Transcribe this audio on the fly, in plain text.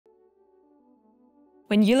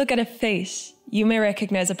When you look at a face, you may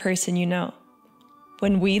recognize a person you know.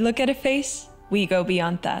 When we look at a face, we go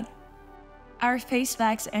beyond that. Our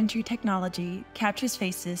FaceVACS-Entry technology captures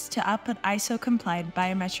faces to output ISO-compliant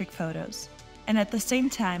biometric photos, and at the same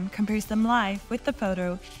time compares them live with the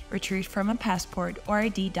photo retrieved from a passport or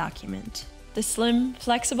ID document. The slim,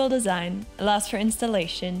 flexible design allows for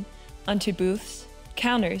installation onto booths,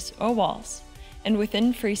 counters, or walls, and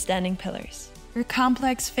within freestanding pillars. Your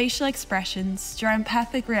complex facial expressions draw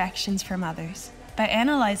empathic reactions from others. By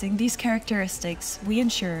analyzing these characteristics, we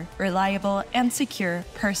ensure reliable and secure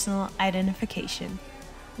personal identification.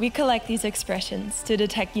 We collect these expressions to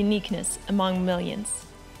detect uniqueness among millions.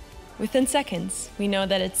 Within seconds, we know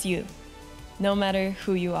that it's you, no matter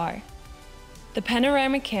who you are. The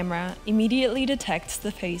panoramic camera immediately detects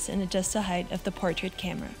the face and adjusts the height of the portrait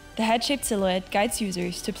camera. The head-shaped silhouette guides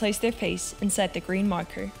users to place their face inside the green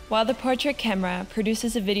marker. While the portrait camera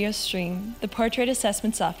produces a video stream, the portrait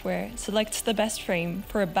assessment software selects the best frame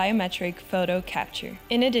for a biometric photo capture.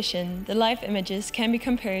 In addition, the live images can be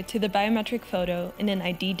compared to the biometric photo in an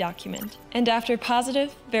ID document. And after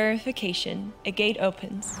positive verification, a gate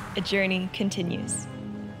opens. A journey continues.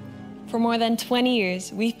 For more than 20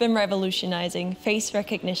 years, we've been revolutionizing face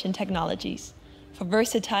recognition technologies for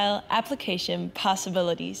versatile application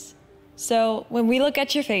possibilities. So when we look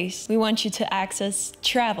at your face, we want you to access,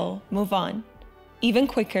 travel, move on, even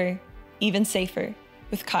quicker, even safer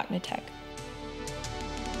with Cognitech.